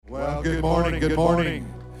Well, good morning, good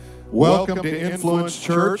morning. Welcome to Influence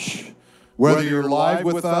Church. Whether you're live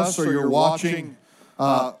with us or you're watching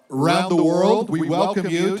around the world, we welcome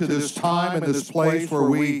you to this time and this place where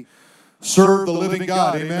we serve the living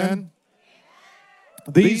God. Amen?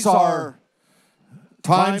 These are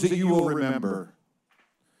times that you will remember.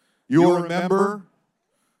 You will remember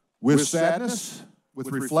with sadness, with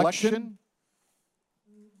reflection.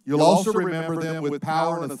 You'll also remember them with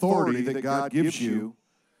power and authority that God gives you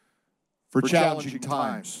for challenging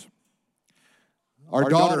times. Our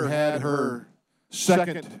daughter had her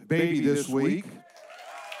second baby this week.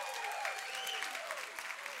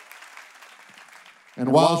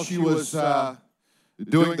 And while she was having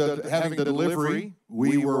the delivery,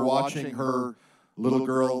 we were watching her little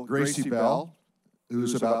girl, Gracie Bell,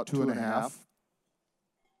 who's about 2.5.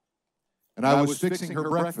 And I was fixing her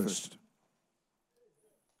breakfast.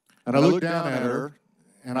 And I looked down at her,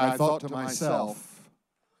 and I thought to myself,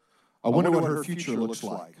 I wonder what her future looks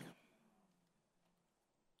like.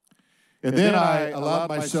 And then I allowed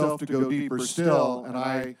myself to go deeper still, and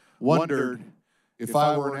I wondered, if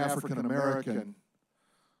I were an African American,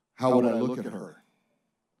 how would I look at her?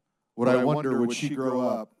 Would I wonder, would she grow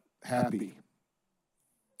up happy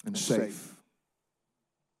and safe?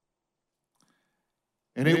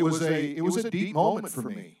 And it was a deep moment for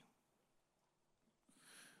me.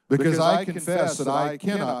 Because I confess that I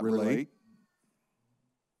cannot relate.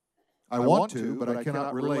 I want to, but I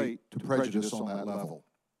cannot relate to prejudice on that level.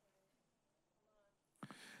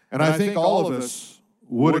 And I think all of us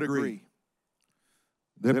would agree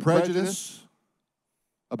that prejudice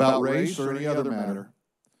about race or any other matter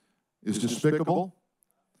is despicable,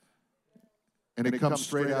 and it comes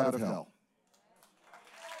straight out of hell.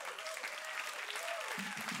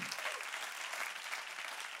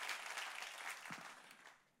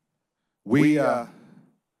 We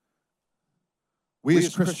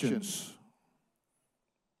as Christians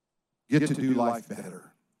get to do life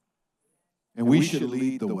better. And we should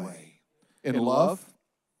lead the way in love,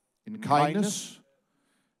 in kindness,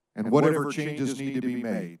 and whatever changes need to be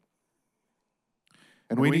made.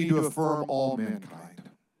 And we need to affirm all mankind,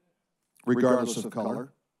 regardless of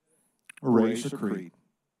color, or race, or creed.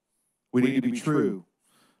 We need to be true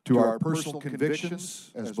to our personal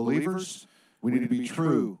convictions as believers. We need to be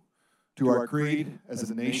true to our creed as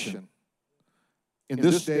a nation in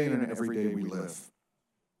this day and in every day we live.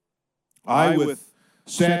 I, with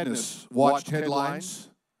sadness, watched headlines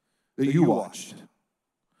that you watched.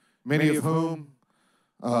 Many of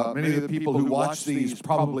the people who watched these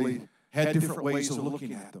probably had different ways of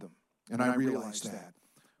looking at them, and I realized that.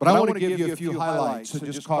 But I want to give you a few highlights that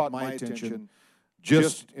just caught my attention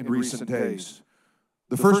just in recent days.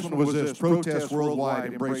 The first one was this: protests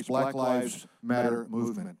worldwide embrace Black Lives Matter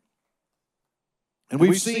movement. And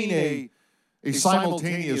we've seen a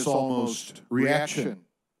simultaneous almost reaction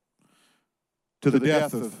to the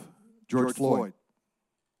death of George Floyd.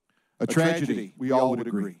 A tragedy, we all would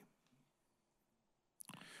agree.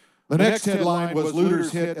 The next headline was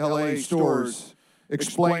looters hit LA stores,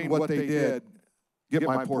 explain what they did, get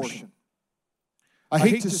my portion. I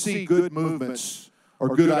hate to see good movements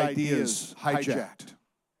or good ideas hijacked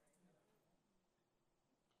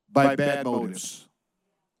by bad motives.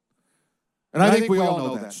 And I think we all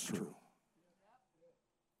know that's true.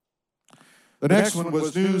 The next one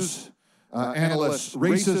was news analysts.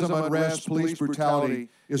 Racism, unrest, police brutality.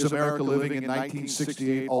 Is America living in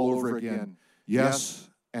 1968 all over again? Yes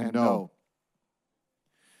and no.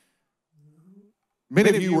 Many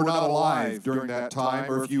of you were not alive during that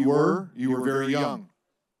time, or if you were very young.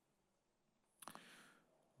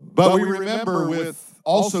 But we remember with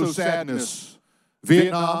also sadness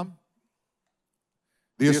Vietnam,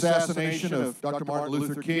 the assassination of Dr. Martin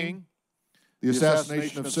Luther King, the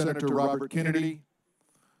assassination of Senator Robert Kennedy,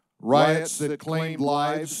 riots that claimed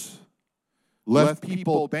lives, left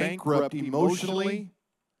people bankrupt emotionally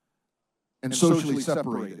and socially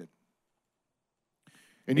separated.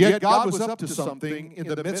 And yet God was up to something in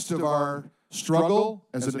the midst of our struggle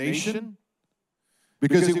as a nation,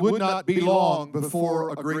 because it would not be long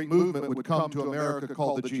before a great movement would come to America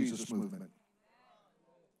called the Jesus Movement.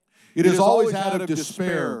 It is always out of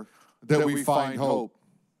despair that we find hope.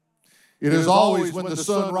 It is always when the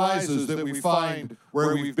sun rises that we find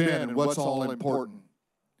where we've been and what's all important.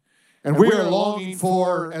 And we are longing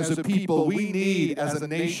for, as a people, we need, as a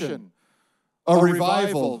nation, a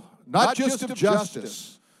revival, not just of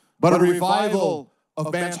justice, but a revival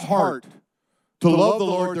of man's heart to love the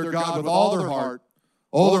Lord their God with all their heart,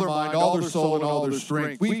 all their mind, all their soul, and all their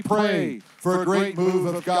strength. We pray for a great move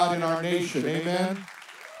of God in our nation. Amen.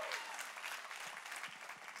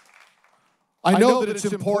 I know that it's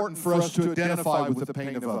important for us to identify with the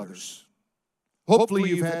pain of others. Hopefully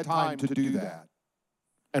you've had time to do that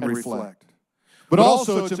and reflect. But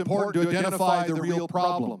also it's important to identify the real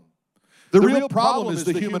problem. The real problem is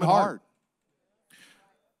the human heart.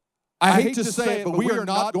 I hate to say it, but we are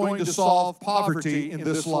not going to solve poverty in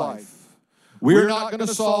this life. We are not going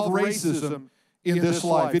to solve racism in this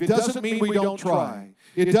life. It doesn't mean we don't try.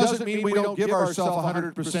 It doesn't mean we don't give ourselves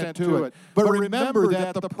 100% to it. But remember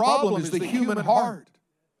that the problem is the human heart.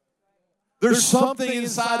 There's something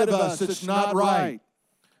inside of us that's not right.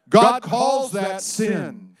 God calls that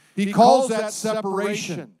sin. He calls that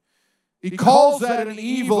separation. He calls that an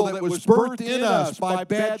evil that was birthed in us by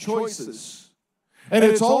bad choices. And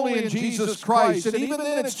it's only in Jesus Christ, and even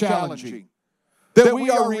then it's challenging, that we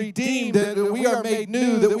are redeemed, that we are made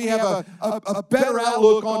new, that we have a better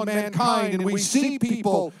outlook on mankind, and we see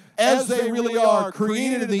people as they really are,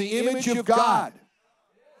 created in the image of God.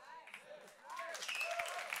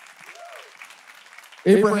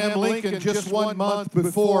 Abraham Lincoln, just 1 month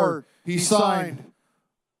before he signed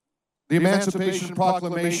the Emancipation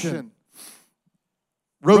Proclamation,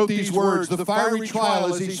 wrote these words: "The fiery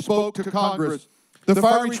trial," as he spoke to Congress, "the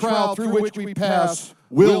fiery trial through which we pass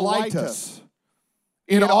will light us,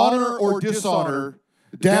 in honor or dishonor,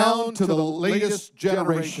 down to the latest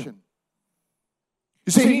generation."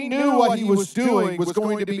 You see, he knew what he was doing was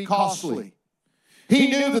going to be costly. He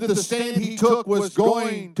knew that the stand he took was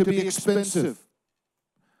going to be expensive.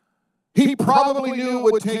 He probably knew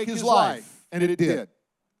it would take his life, and it did.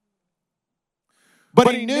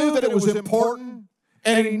 But he knew that it was important,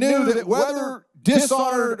 and he knew that whether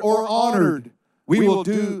dishonored or honored, we will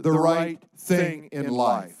do the right thing in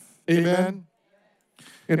life. Amen?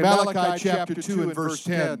 In Malachi chapter 2 and verse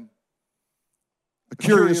 10, a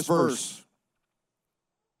curious verse,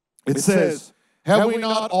 it says, "Have we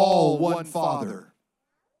not all one Father?"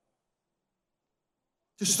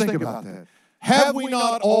 Just think about that. Have we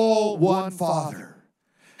not all one Father?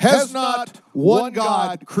 Has not one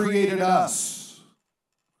God created us?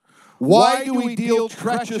 Why do we deal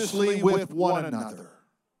treacherously with one another?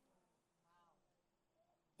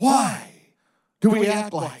 Why do we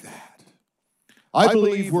act like that? I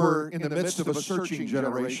believe we're in the midst of a searching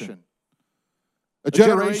generation. A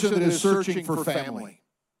generation that is searching for family.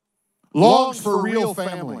 Longs for real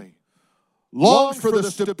family. Longs for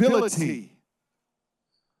the stability.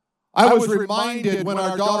 I was reminded when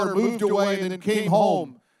our daughter moved away and then came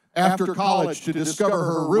home after college to discover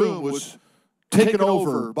her room was taken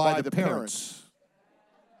over by the parents.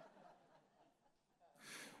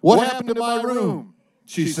 "What happened to my room?"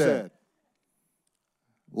 she said.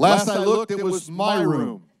 "Last I looked, it was my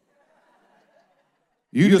room.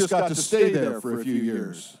 You just got to stay there for a few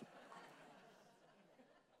years."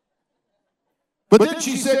 But then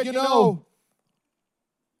she said, "You know,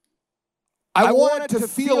 I want it to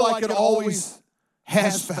feel like it always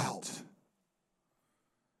has felt."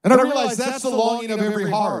 And I realize that's the longing of every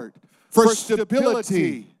heart, for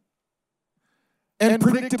stability and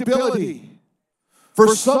predictability,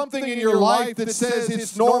 for something in your life that says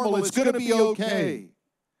it's normal, it's going to be okay.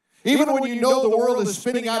 Even when you know the world is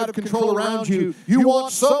spinning out of control around you, you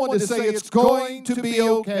want someone to say it's going to be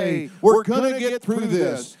okay. We're going to get through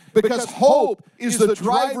this. Because hope is the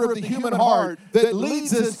driver of the human heart that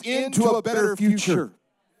leads us into a better future.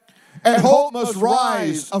 And hope must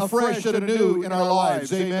rise afresh and anew in our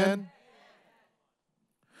lives. Amen?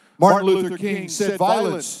 Martin Luther King said,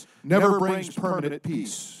 "Violence never brings permanent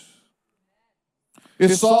peace.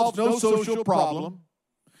 It solves no social problem.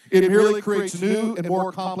 It merely creates new and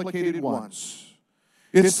more complicated ones.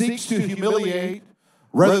 It seeks to humiliate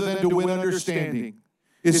rather than to win understanding.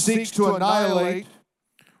 It seeks to annihilate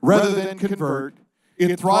rather than convert.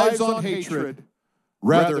 It thrives on hatred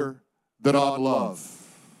rather than on love."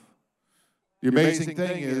 The amazing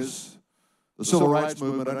thing is, the civil rights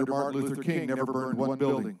movement under Martin Luther King never burned one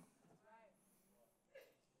building.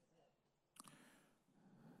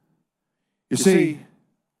 You see,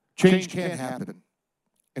 change can happen,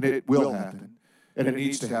 and it will happen, and it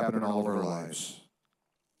needs to happen in all of our lives.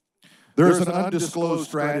 There is an undisclosed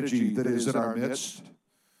strategy that is in our midst.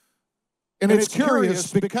 And it's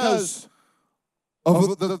curious because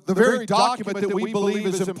of the very document that we believe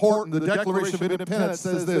is important, the Declaration of Independence,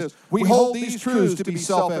 says this: "We hold these truths to be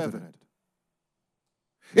self-evident."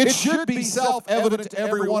 It should be self-evident to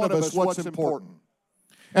every one of us what's important.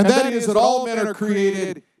 And that is that all men are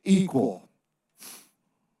created equal.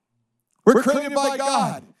 We're created by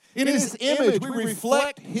God. In His image, we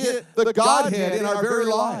reflect the Godhead in our very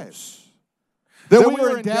lives. That we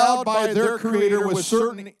are endowed by their Creator with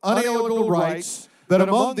certain unalienable rights, that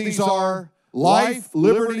among these are life,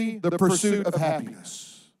 liberty, the pursuit of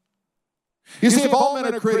happiness. You see, if all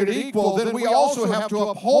men are created equal, then we also have to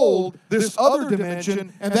uphold this other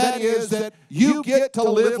dimension, and that is that you get to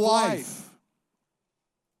live life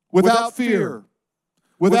without fear,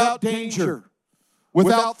 without danger,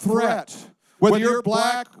 without threat. Whether you're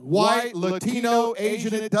black, white, Latino,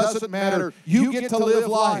 Asian, it doesn't matter. You get to live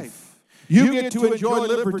life. You get to enjoy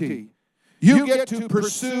liberty. You get to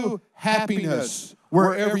pursue happiness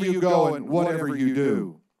wherever you go and whatever you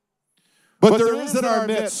do. But there is in our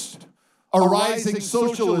midst a rising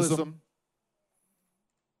socialism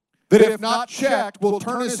that, if not checked, will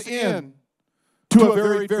turn us in to a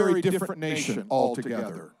very, very different nation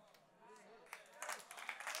altogether.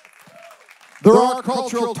 There are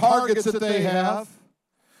cultural targets that they have.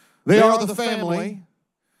 They are the family.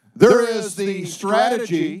 There is the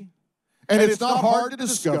strategy, and it's not hard to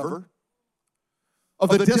discover, of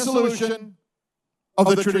the dissolution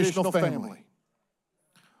of the traditional family.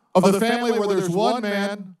 Of the family where there's one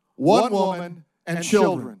man, one woman, and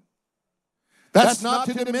children. That's not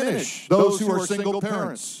to diminish those who are single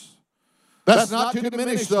parents. That's not to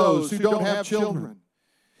diminish those who don't have children.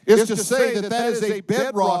 It's to say that that is a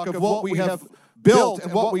bedrock of what we have built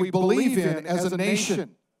and what we believe in as a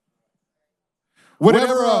nation.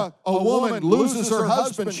 Whenever a woman loses her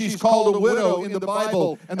husband, she's called a widow in the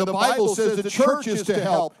Bible, and the Bible says the church is to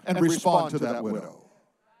help and respond to that widow.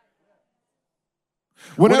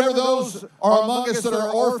 Whenever those are among us that are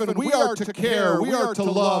orphaned, we are to care, we are to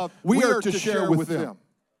love, we are to share with them.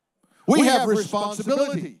 We have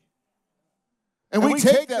responsibility. And we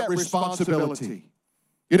take that responsibility.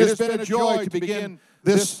 It has been a joy to begin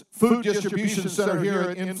this food distribution center here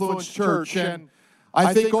at Influence Church, and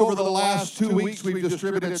I think over the last 2 weeks we've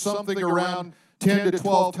distributed something around 10 to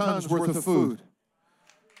 12 tons worth of food.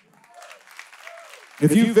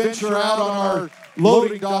 If you venture out on our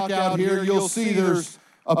loading dock out here, you'll see there's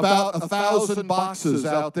about 1,000 boxes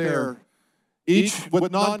out there, each with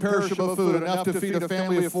non-perishable food, enough to feed a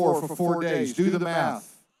family of 4 for 4 days. Do the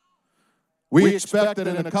math. We expect that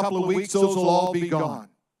in a couple of weeks those will all be gone.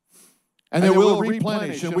 And then we'll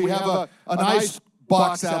replenish, and we have an ice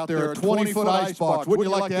box out there, a 20-foot ice box. Wouldn't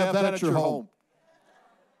you like to have that at your home?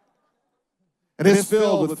 And it's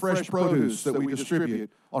filled with fresh produce that we distribute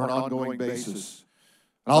on an ongoing basis.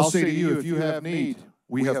 And I'll say to you, if you have need,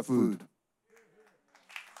 we have food.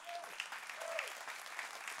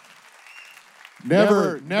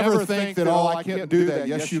 Never think that, oh, I can't do that.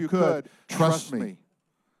 Yes, you could. Trust me.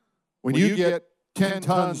 When you get 10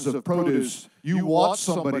 tons of produce, you want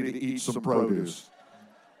somebody to eat some produce.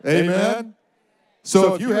 Amen?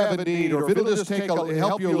 So if you have a need, or if it'll just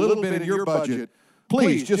help you a little bit in your budget,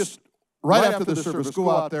 please just, right after the service,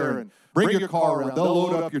 go out there and bring your car around. They'll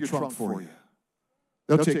load up your trunk for you.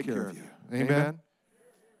 They'll take care of you. Amen?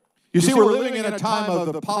 You see, we're living in a time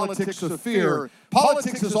of the politics of fear.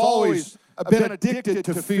 Politics has always been addicted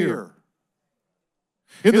to fear.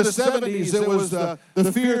 In the 70s, it was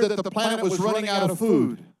the fear that the planet was running out of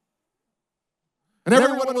food. And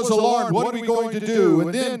everyone was alarmed, what are we going to do?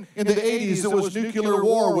 And then in the 80s, it was nuclear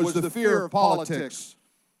war was the fear of politics.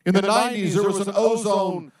 In the 90s, there was an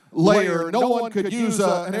ozone layer. No one could use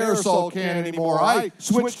an aerosol can anymore. I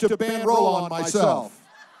switched to band roll-on myself.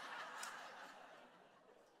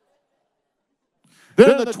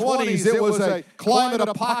 Then in the 20s, it was a climate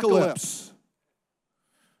apocalypse.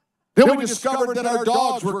 Then we discovered that our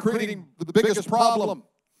dogs were creating the biggest problem.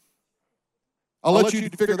 I'll let you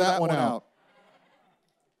figure that one out.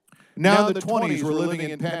 Now in the 20s, we're living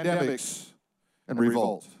in pandemics and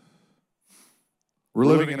revolt. We're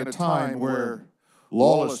living in a time where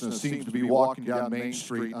lawlessness seems to be walking down Main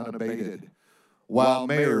Street unabated, while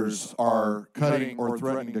mayors are cutting or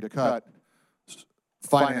threatening to cut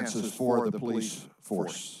finances for the police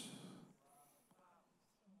force.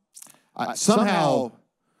 Somehow,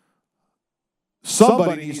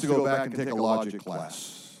 somebody needs to go back and take a logic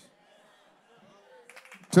class.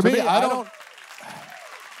 To me, I don't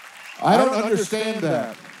understand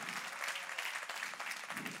that.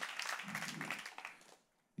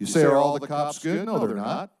 You say, are all the cops good? No, they're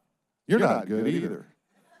not. You're not good either.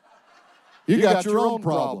 You got your own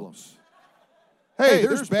problems. Hey,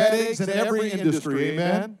 there's bad eggs in every industry,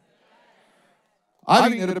 amen?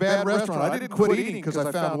 I've eaten at a bad restaurant. I didn't quit eating because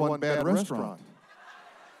I found one bad restaurant.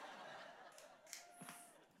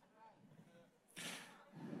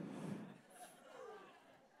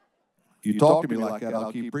 You talk to me like that,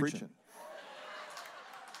 I'll keep preaching.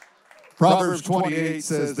 Proverbs 28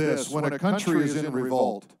 says this, when a country is in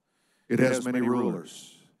revolt, it has many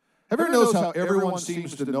rulers. Have you ever noticed how everyone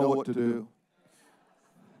seems to know what to do?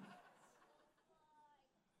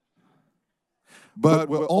 But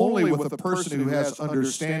only with a person who has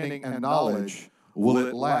understanding and knowledge will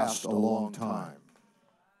it last a long time.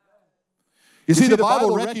 You see, the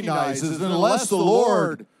Bible recognizes that unless the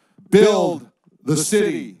Lord build the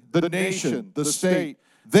city, the nation, the state,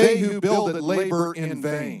 they who build it labor in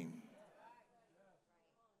vain.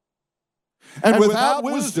 And without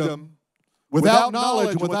wisdom, without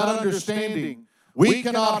knowledge, without understanding, we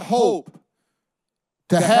cannot hope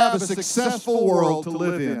to have a successful world to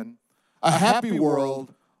live in, a happy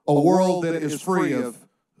world, a world that is free of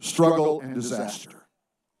struggle and disaster.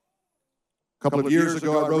 A couple of years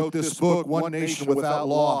ago, I wrote this book, One Nation Without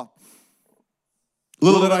Law.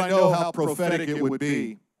 Little did I know how prophetic it would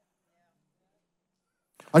be.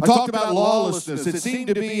 I talked about lawlessness. It seemed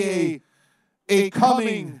to be a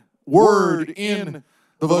coming word in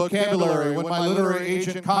the vocabulary. When my literary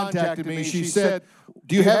agent contacted me, she said,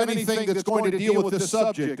 "Do you have anything that's going to deal with this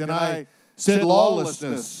subject?" And I said,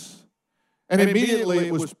 "Lawlessness." And immediately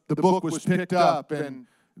the book was picked up and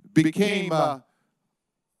became an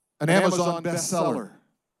Amazon bestseller.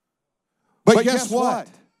 But guess what?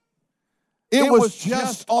 It was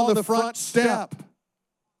just on the front step.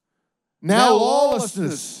 Now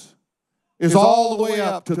lawlessness is all the way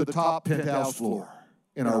up to the top penthouse floor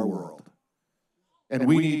in our world. And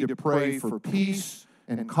we need to pray for peace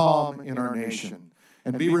and calm in our nation.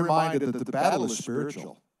 And be reminded that the battle is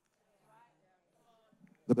spiritual.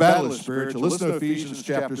 The battle is spiritual. Listen to Ephesians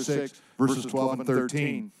chapter 6, verses 12 and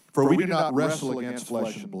 13. For we do not wrestle against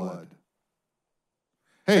flesh and blood.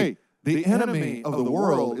 Hey, the enemy of the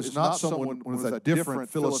world is not someone with a different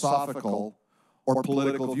philosophical or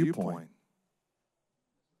political viewpoint.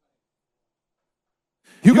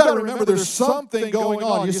 You got to remember there's something going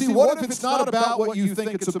on. You see, what if it's not about what you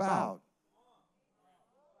think it's about?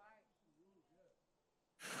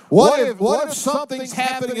 What if something's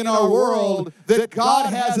happening in our world that God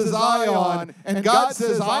has his eye on, and God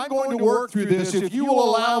says, I'm going to work through this. If you will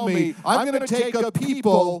allow me, I'm going to take up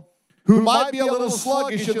people who might be a little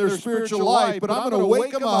sluggish in their spiritual life, but I'm going to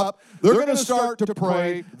wake them up. They're going to start to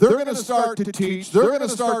pray. They're going to start to teach. They're going to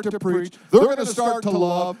start to preach. They're going to start to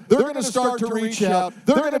love. They're going to start to reach out.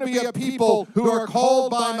 They're going to be a people who are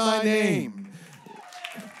called by my name.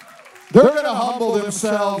 They're going to humble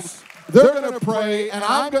themselves. They're going to pray, and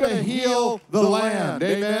I'm going to heal the land.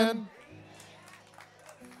 Amen?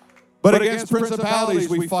 But against principalities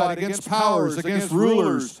we fight, against powers, against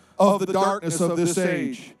rulers of the darkness of this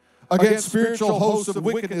age, against spiritual hosts of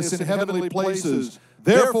wickedness in heavenly places.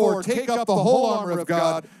 Therefore, take up the whole armor of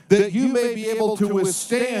God, that you may be able to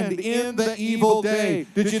withstand in the evil day.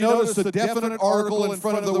 Did you notice the definite article in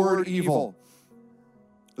front of the word evil?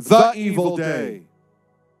 The evil day.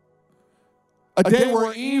 A day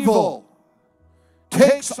where evil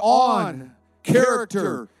takes on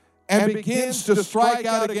character and begins to strike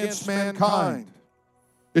out against mankind.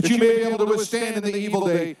 That you may be able to withstand in the evil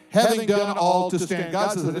day, having done all to stand.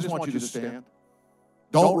 God says, I just want you to stand.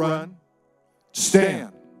 Don't run.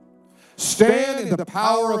 Stand. Stand in the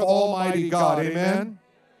power of Almighty God. Amen?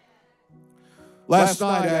 Last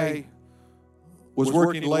night I was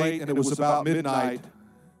working late, and it was about midnight.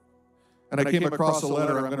 And I came across a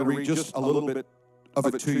letter. I'm going to read just a little bit of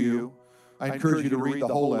it to you. I encourage you to read the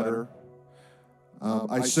whole letter.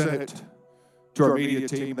 I sent it to our media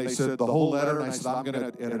team. They said the whole letter, and I said, I'm going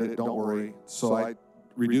to edit it, don't worry. So I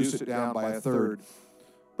reduced it down by a third.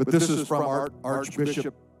 But this is from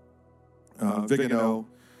Archbishop Vigano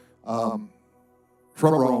from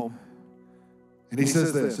Rome. And he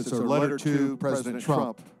says this. It's a letter to President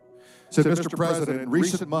Trump. It said, Mr. President, in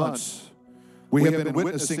recent months, we have been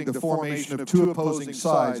witnessing the formation of two opposing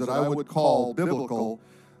sides that I would call biblical,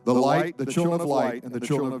 the light, the children of light, and the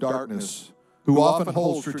children of darkness, who often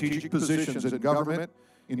hold strategic positions in government,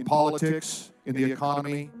 in politics, in the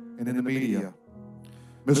economy, and in the media.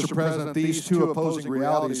 Mr. President, these two opposing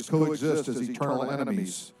realities coexist as eternal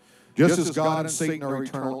enemies. Just as God and Satan are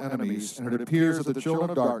eternal enemies, and it appears that the children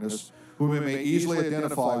of darkness, whom we may easily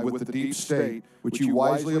identify with the deep state, which you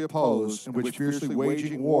wisely oppose, and which fiercely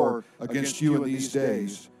waging war against you in these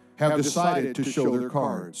days, have decided to show their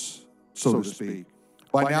cards, so to speak,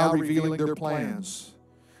 by now revealing their plans.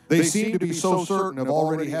 They seem to be so certain of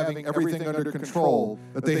already having everything under control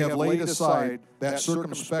that they have laid aside that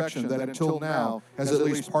circumspection that until now has at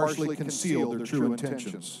least partially concealed their true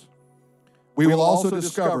intentions. We will also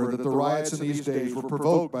discover that the riots in these days were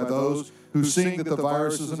provoked by those who, seeing that the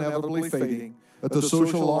virus is inevitably fading, that the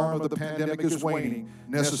social alarm of the pandemic is waning,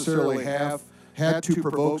 necessarily have had to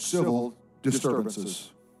provoke civil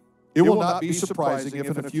disturbances. It will not be surprising if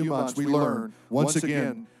in a few months we learn, once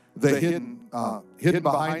again, that hidden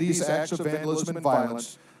behind these acts of vandalism and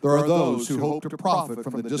violence, there are those who hope to profit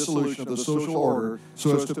from the dissolution of the social order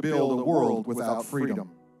so as to build a world without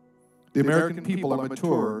freedom. The American people are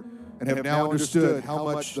mature and have now understood how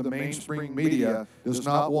much the mainstream media does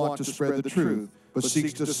not want to spread the truth, but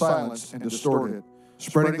seeks to silence and distort it,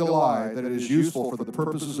 spreading the lie that it is useful for the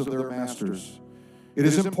purposes of their masters. It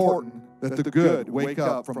is important that the good wake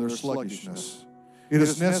up from their sluggishness. It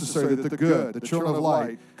is necessary that the good, the children of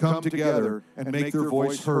light, come together and make their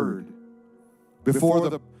voice heard. Before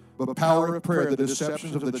the power of prayer, the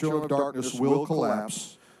deceptions of the children of darkness will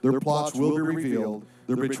collapse. Their plots will be revealed.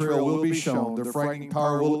 Their betrayal will be shown. Their frightening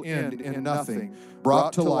power will end in nothing,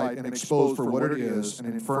 brought to light and exposed for what it is, an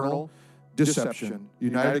infernal deception,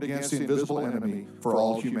 united against the invisible enemy for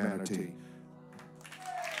all humanity.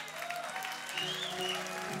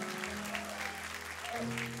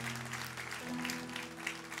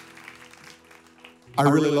 I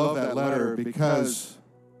really love that letter because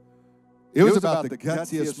it was about the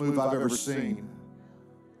gutsiest move I've ever seen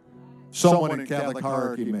someone in Catholic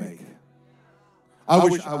hierarchy make. I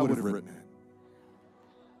wish I would have written it.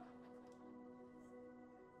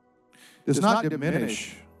 Does not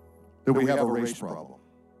diminish that we have a race problem.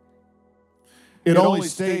 It only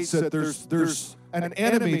states that there's an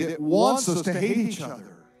enemy that wants us to hate each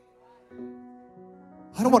other.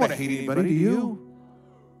 I don't want to hate anybody, do you?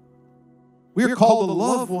 We are called to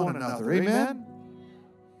love one another, amen?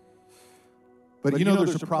 But you know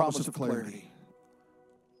there's a promise of clarity.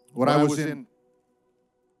 When I was in,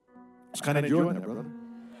 I was kind of enjoying that, brother.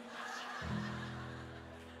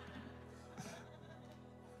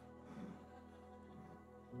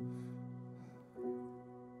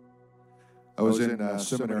 I was in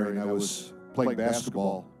seminary and I was playing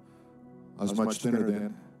basketball. I was much thinner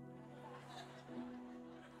then.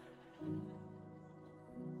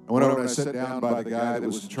 I went over and I sat down by the guy that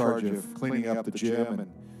was in charge of cleaning up the gym,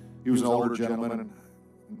 and he was an older gentleman, and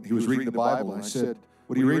he was reading the Bible, and I said,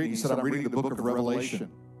 "What are you reading?" He said, "I'm reading the book of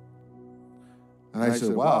Revelation." And I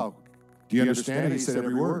said, "Wow, do you understand it?" He said,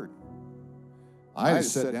 "Every word." I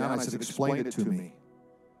just sat down, I said, "Explain it to me."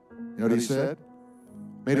 You know what he said?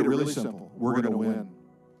 Made it really simple. We're going to win.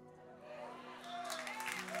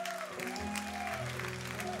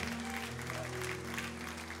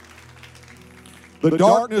 The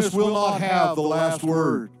darkness will not have the last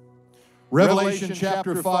word. Revelation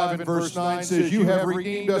chapter 5 and verse 9 says, "You have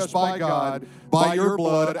redeemed us by God, by your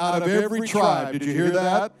blood, out of every tribe." Did you hear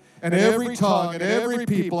that? "And every tongue, and every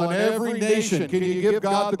people, and every nation." Can you give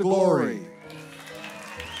God the glory?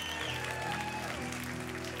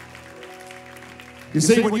 You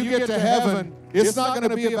see, when you get to heaven, it's not going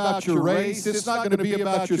to be about your race. It's not going to be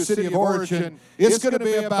about your city of origin. It's going to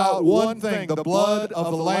be about one thing, the blood of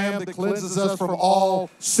the Lamb that cleanses us from all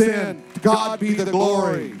sin. To God be the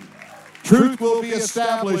glory. Truth will be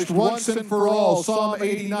established once and for all. Psalm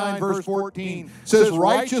 89 verse 14 says,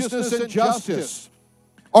 "Righteousness and justice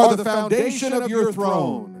are the foundation of your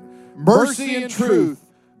throne. Mercy and truth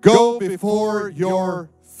go before your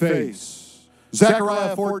face."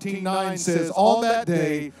 Zechariah 14:9 says, "On that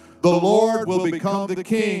day, the Lord will become the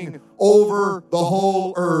king over the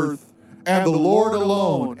whole earth, and the Lord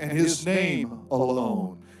alone, and his name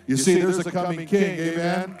alone." You see, there's a coming king,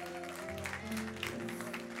 amen?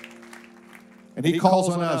 And he calls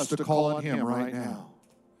on us to call on him right now.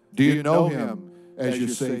 Do you know him as your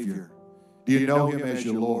Savior? Do you know him as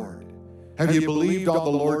your Lord? Have you believed on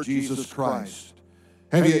the Lord Jesus Christ?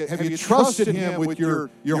 Have you trusted him with your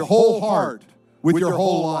whole heart, with your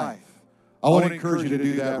whole life? I want to encourage you to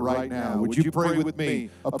do that right now. Would you pray with me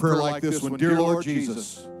a prayer like this one? Dear Lord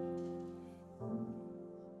Jesus,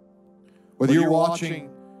 whether you're watching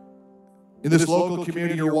in this local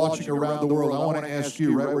community or watching around the world, I want to ask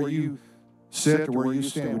you, right where you sit or where you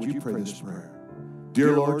stand, would you pray this prayer?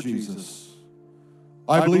 Dear Lord Jesus,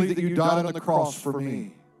 I believe that you died on the cross for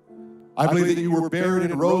me. I believe that you were buried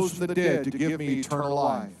and rose from the dead to give me eternal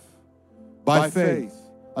life. By faith,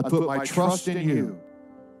 I put my trust in you.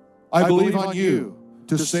 I believe on you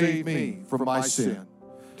to save me from my sin,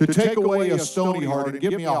 to take away a stony heart and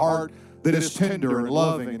give me a heart that is tender and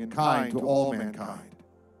loving and kind to all mankind.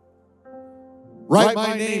 Write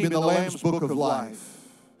my name in the Lamb's book of life.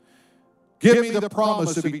 Give me the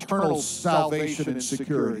promise of eternal salvation and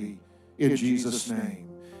security in Jesus' name.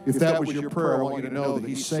 If that was your prayer, I want you to know that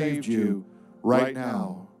he saved you right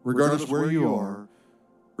now, regardless of where you are,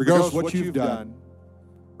 regardless of what you've done,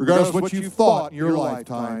 regardless of what you've thought in your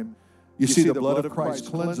lifetime. You see, the blood of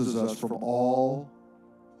Christ cleanses us from all,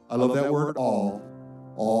 I love that word,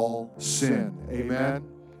 all sin. Amen?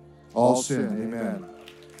 All sin. Amen.